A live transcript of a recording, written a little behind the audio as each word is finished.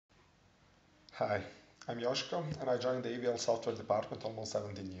Hi, I'm Joshko and I joined the AVL software department almost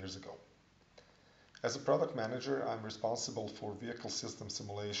 17 years ago. As a product manager, I'm responsible for vehicle system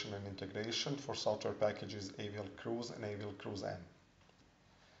simulation and integration for software packages AVL CRUISE and AVL CRUISE M.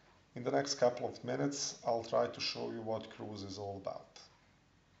 In the next couple of minutes, I'll try to show you what CRUISE is all about.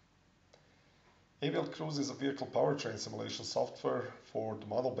 AVL CRUISE is a vehicle powertrain simulation software for the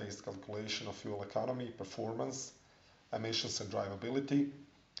model-based calculation of fuel economy, performance, emissions and drivability,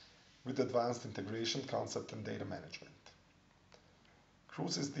 with advanced integration concept and data management.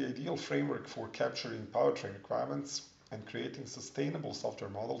 CRUISE is the ideal framework for capturing powertrain requirements and creating sustainable software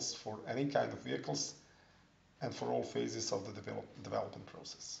models for any kind of vehicles and for all phases of the development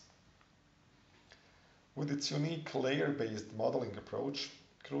process. With its unique layer-based modeling approach,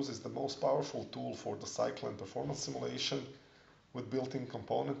 CRUISE is the most powerful tool for the cycle and performance simulation with built-in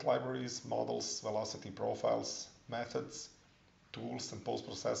component libraries, models, velocity profiles, methods, tools and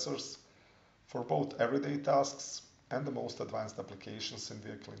post-processors for both everyday tasks and the most advanced applications in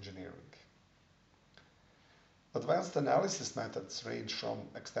vehicle engineering. Advanced analysis methods range from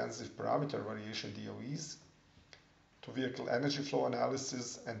extensive parameter variation DOEs to vehicle energy flow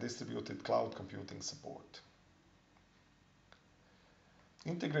analysis and distributed cloud computing support.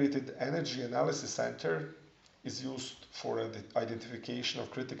 Integrated Energy Analysis Center is used for the identification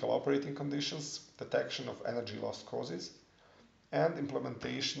of critical operating conditions, detection of energy loss causes, and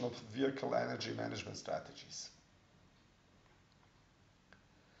implementation of vehicle energy management strategies.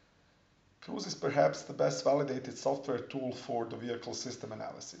 CRUISE is perhaps the best validated software tool for the vehicle system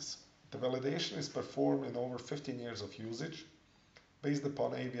analysis. The validation is performed in over 15 years of usage, based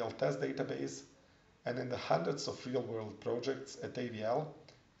upon AVL test database and in the hundreds of real-world projects at AVL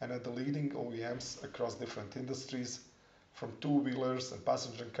and at the leading OEMs across different industries, from two-wheelers and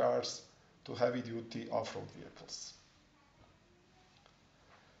passenger cars to heavy-duty off-road vehicles.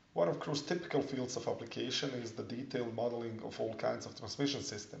 One of CRUISE's typical fields of application is the detailed modeling of all kinds of transmission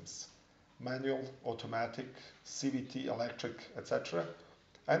systems, manual, automatic, CVT, electric, etc.,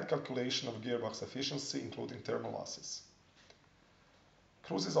 and calculation of gearbox efficiency, including thermal losses.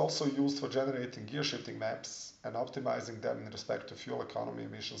 CRUISE is also used for generating gear shifting maps and optimizing them in respect to fuel economy,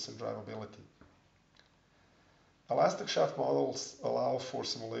 emissions, and drivability. Elastic shaft models allow for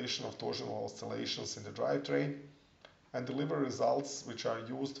simulation of torsional oscillations in the drivetrain and deliver results which are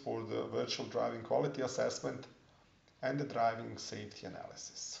used for the virtual driving quality assessment and the driving safety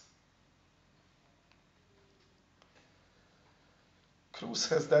analysis. CRUISE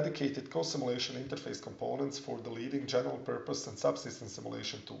has dedicated co-simulation interface components for the leading general purpose and subsystem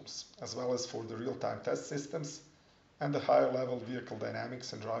simulation tools, as well as for the real-time test systems and the higher level vehicle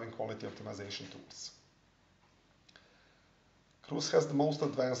dynamics and driving quality optimization tools. CRUISE has the most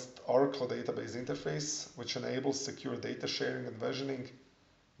advanced Oracle database interface, which enables secure data sharing and versioning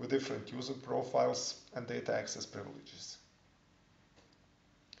with different user profiles and data access privileges.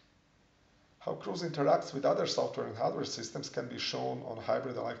 How CRUISE interacts with other software and hardware systems can be shown on a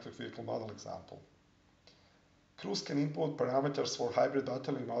hybrid electric vehicle model example. CRUISE can input parameters for hybrid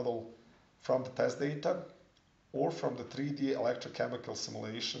autonomy model from the test data or from the 3D electrochemical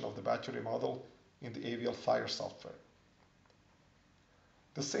simulation of the battery model in the AVL Fire software.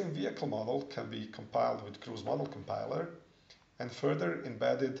 The same vehicle model can be compiled with CRUISE Model Compiler and further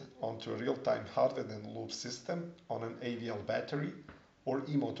embedded onto a real-time hardware-in-the-loop system on an AVL battery or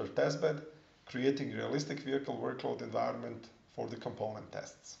e-motor testbed, creating a realistic vehicle workload environment for the component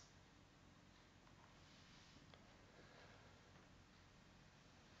tests.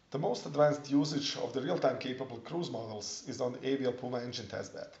 The most advanced usage of the real-time capable CRUISE models is on the AVL PUMA engine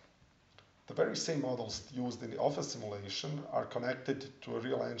testbed. The very same models used in the office simulation are connected to a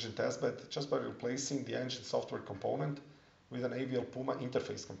real engine testbed just by replacing the engine software component with an AVL PUMA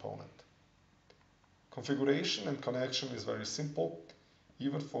interface component. Configuration and connection is very simple,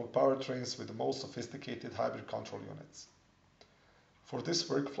 even for powertrains with the most sophisticated hybrid control units. For this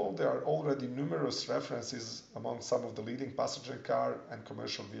workflow, there are already numerous references among some of the leading passenger car and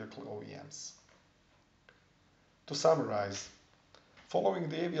commercial vehicle OEMs. To summarize, following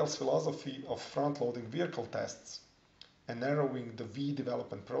the AVL's philosophy of front-loading vehicle tests and narrowing the V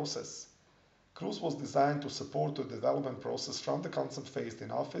development process, CRUISE was designed to support the development process from the concept phase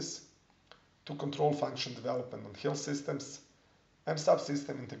in office to control function development on hill systems and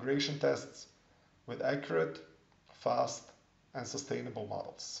subsystem integration tests with accurate, fast, and sustainable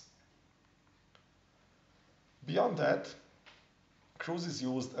models. Beyond that, CRUISE is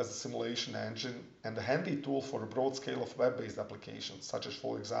used as a simulation engine and a handy tool for a broad scale of web-based applications, such as,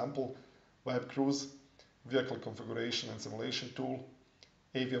 for example, WebCruise, vehicle configuration and simulation tool,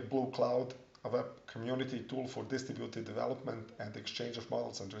 AVL Blue Cloud, a web community tool for distributed development and exchange of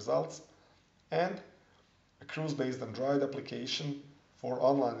models and results, and a cruise-based Android application for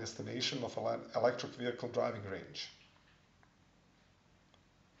online estimation of electric vehicle driving range.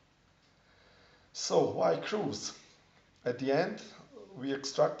 So why cruise? At the end, we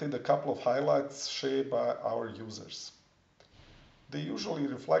extracted a couple of highlights shared by our users. They usually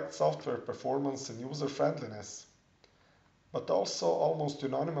reflect software performance and user friendliness, but also almost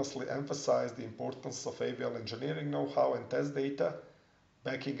unanimously emphasize the importance of AVL engineering know-how and test data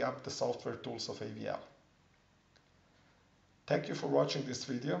backing up the software tools of AVL. Thank you for watching this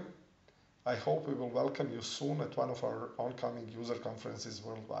video. I hope we will welcome you soon at one of our oncoming user conferences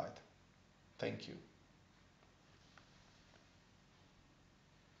worldwide. Thank you.